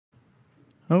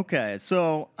Okay,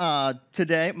 so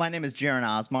today, my name is Jaron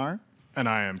Osmar. And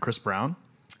I am Chris Brown.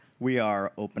 We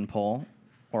are OpenPoll,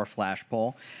 or Flash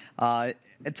Poll.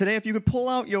 Today, if you could pull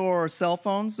out your cell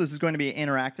phones, this is going to be an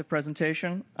interactive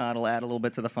presentation. It'll add a little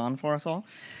bit to the fun for us all.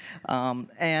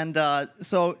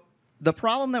 So the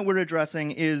problem that we're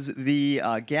addressing is the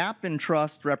gap in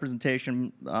trust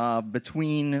representation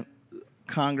between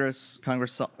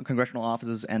congressional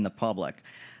offices and the public.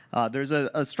 There's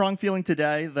a strong feeling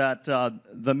today that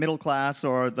the middle class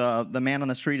or the man on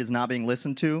the street is not being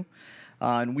listened to,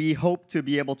 and we hope to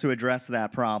be able to address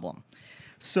that problem.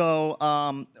 So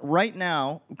right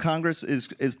now, Congress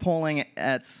is polling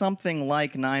at something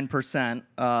like 9%,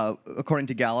 according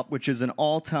to Gallup, which is an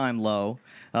all-time low,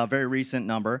 very recent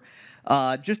number.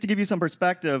 Just to give you some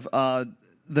perspective,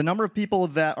 the number of people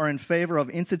that are in favor of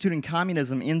instituting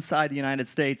communism inside the United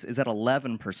States is at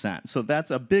 11%. So that's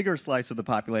a bigger slice of the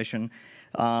population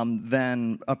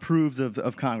than approves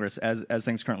of Congress as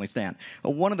things currently stand.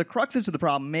 One of the cruxes of the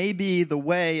problem may be the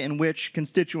way in which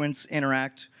constituents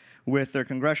interact with their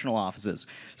congressional offices.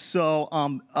 So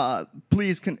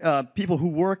please, people who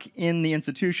work in the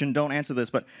institution, don't answer this,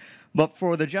 but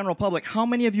for the general public, how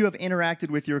many of you have interacted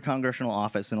with your congressional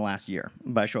office in the last year,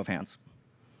 by show of hands?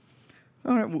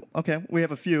 All right, okay, we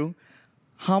have a few.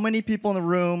 How many people in the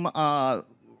room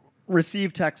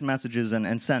receive text messages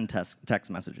and send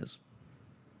text messages?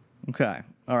 Okay,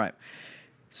 all right.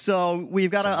 So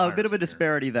we've got a bit of a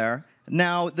disparity there.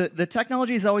 Now, the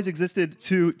technology has always existed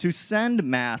to send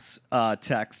mass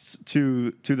texts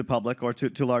to the public or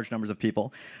to large numbers of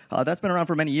people. That's been around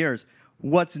for many years.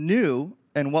 What's new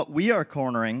and what we are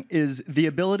cornering is the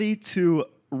ability to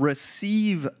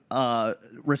receive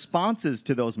responses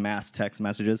to those mass text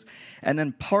messages and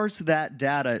then parse that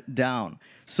data down.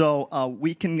 So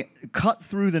we can cut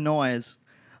through the noise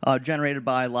generated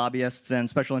by lobbyists and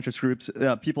special interest groups,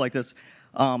 people like this,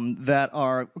 that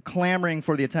are clamoring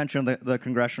for the attention of the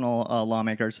congressional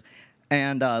lawmakers,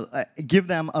 and give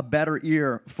them a better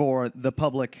ear for the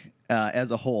public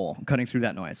as a whole, cutting through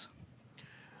that noise.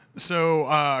 So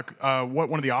what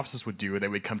one of the offices would do, they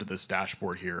would come to this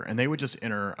dashboard here, and they would just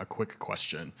enter a quick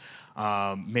question.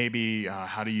 Maybe,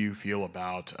 how do you feel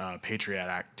about Patriot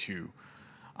Act 2?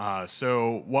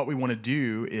 So what we want to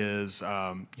do is,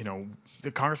 the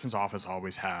congressman's office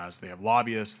always has, they have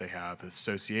lobbyists, they have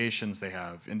associations, they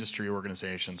have industry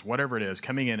organizations, whatever it is,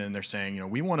 coming in and they're saying,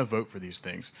 we want to vote for these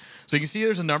things. So you can see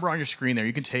there's a number on your screen there.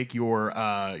 You can take your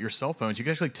cell phones. You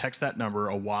can actually text that number,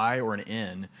 a Y or an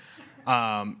N,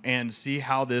 and see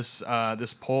how this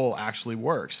poll actually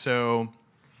works. So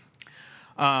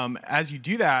as you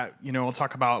do that, we'll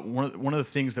talk about one of the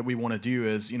things that we want to do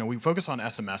is, we focus on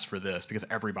SMS for this because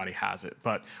everybody has it.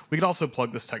 But we could also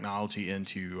plug this technology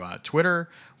into Twitter.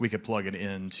 We could plug it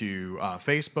into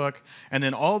Facebook. And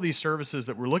then all of these services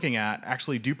that we're looking at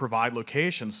actually do provide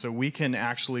locations. So we can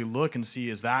actually look and see,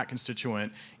 is that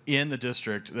constituent in the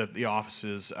district that the office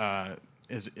is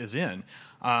in,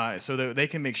 so that they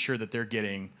can make sure that they're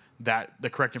getting the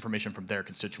correct information from their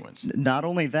constituents. Not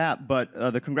only that, but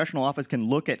the congressional office can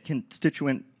look at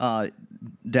constituent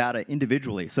data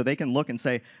individually. So they can look and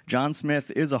say, John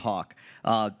Smith is a hawk,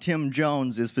 Tim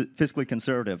Jones is fiscally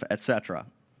conservative, etc.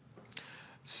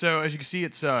 So as you can see,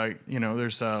 it's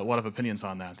there's a lot of opinions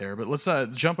on that there. But let's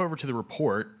jump over to the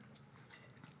report.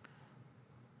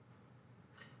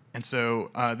 And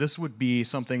so this would be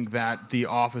something that the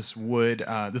office would,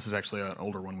 this is actually an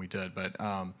older one we did, but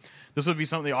this would be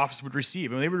something the office would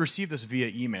receive. And they would receive this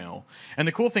via email. And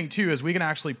the cool thing, too, is we can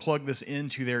actually plug this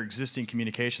into their existing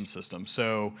communication system.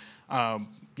 So,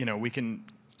 we can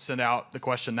send out the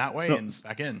question that way and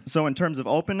back in. So in terms of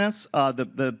openness,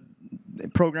 the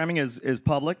programming is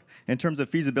public. In terms of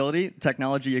feasibility,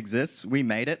 technology exists. We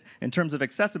made it. In terms of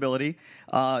accessibility,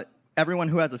 everyone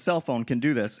who has a cell phone can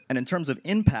do this. And in terms of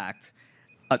impact,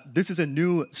 this is a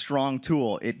new, strong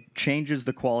tool. It changes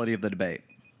the quality of the debate.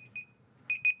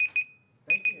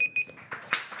 Thank you.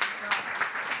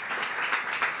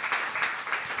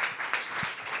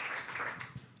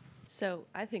 So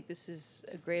I think this is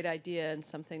a great idea and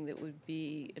something that would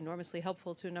be enormously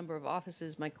helpful to a number of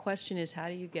offices. My question is, how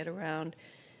do you get around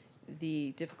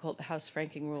the difficult House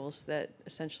franking rules that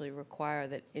essentially require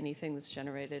that anything that's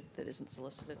generated that isn't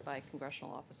solicited by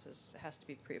congressional offices has to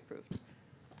be pre-approved?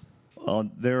 Well,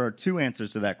 there are two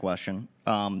answers to that question.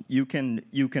 You can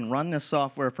run this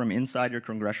software from inside your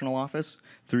congressional office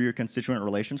through your constituent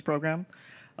relations program.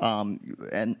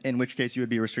 and in which case you would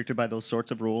be restricted by those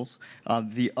sorts of rules.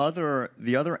 The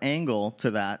other angle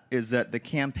to that is that the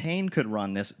campaign could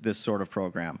run this sort of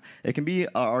program. It can be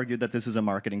argued that this is a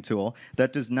marketing tool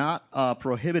that does not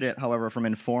prohibit it, however, from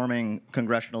informing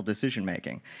congressional decision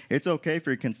making. It's okay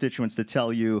for your constituents to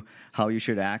tell you how you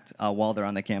should act while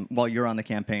you're on the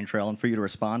campaign trail, and for you to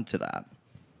respond to that.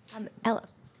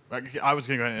 Ellis. I was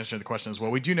going to go ahead and answer the question as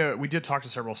well. We did talk to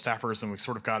several staffers, and we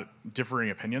sort of got differing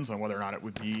opinions on whether or not it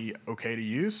would be okay to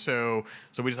use. So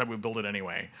we decided we'd build it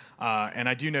anyway. And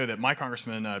I do know that my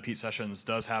congressman, Pete Sessions,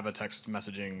 does have a text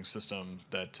messaging system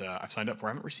that I've signed up for.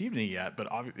 I haven't received any yet, but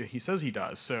he says he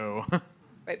does. So.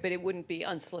 Right, but it wouldn't be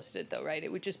unsolicited, though, right?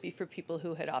 It would just be for people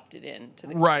who had opted in to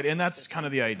the right, and that's kind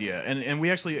of the idea. And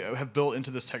we actually have built into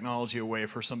this technology a way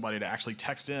for somebody to actually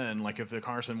text in, like if the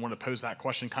congressman wanted to pose that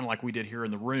question, kind of like we did here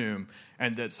in the room,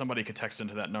 and that somebody could text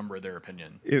into that number their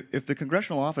opinion. If the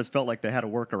congressional office felt like they had a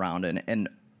workaround, and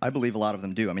I believe a lot of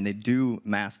them do, I mean, they do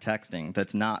mass texting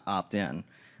that's not opt-in,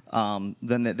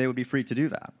 then they would be free to do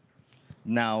that.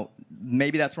 Now,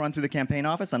 maybe that's run through the campaign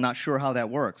office. I'm not sure how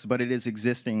that works, but it is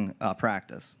existing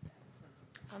practice.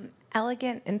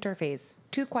 Elegant interface.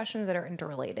 Two questions that are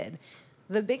interrelated.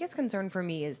 The biggest concern for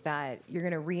me is that you're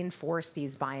going to reinforce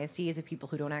these biases of people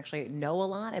who don't actually know a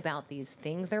lot about these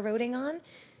things they're voting on.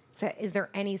 So is there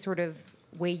any sort of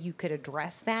way you could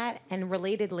address that? And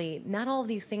relatedly, not all of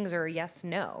these things are yes,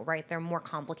 no, right? They're more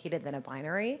complicated than a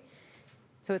binary.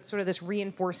 So it's sort of this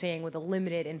reinforcing with a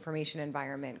limited information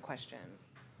environment question.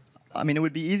 I mean, it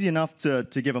would be easy enough to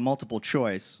give a multiple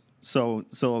choice, so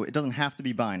it doesn't have to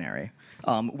be binary.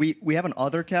 We have an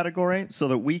other category so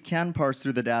that we can parse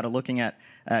through the data looking at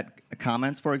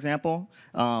comments, for example.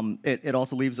 It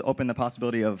also leaves open the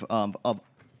possibility of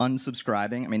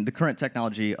unsubscribing. I mean, the current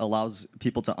technology allows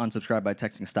people to unsubscribe by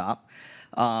texting stop.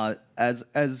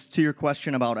 As to your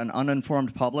question about an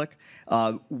uninformed public,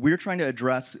 we're trying to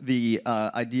address the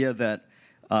idea that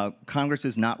Congress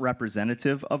is not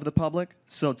representative of the public.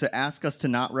 So to ask us to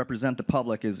not represent the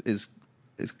public is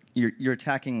you're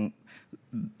attacking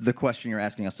the question you're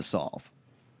asking us to solve.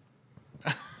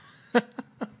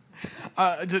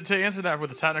 To answer that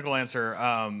with a technical answer,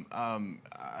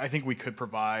 I think we can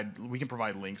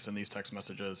provide links in these text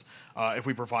messages. If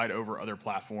we provide over other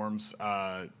platforms,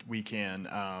 we can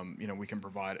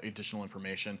provide additional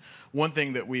information. One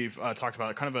thing that we've talked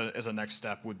about, kind of as a next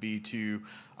step, would be to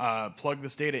plug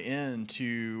this data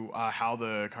into how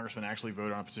the congressman actually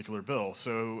voted on a particular bill.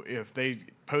 So if they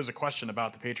pose a question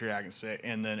about the Patriot Act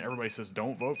and then everybody says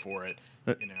don't vote for it,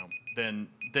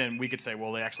 then we could say,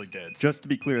 well, they actually did. Just to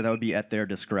be clear, that would be at their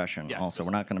discretion. Yeah, also,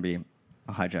 we're not going to be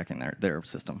hijacking their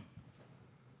system.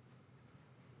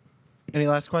 Any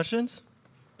last questions?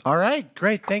 All right,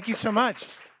 great. Thank you so much.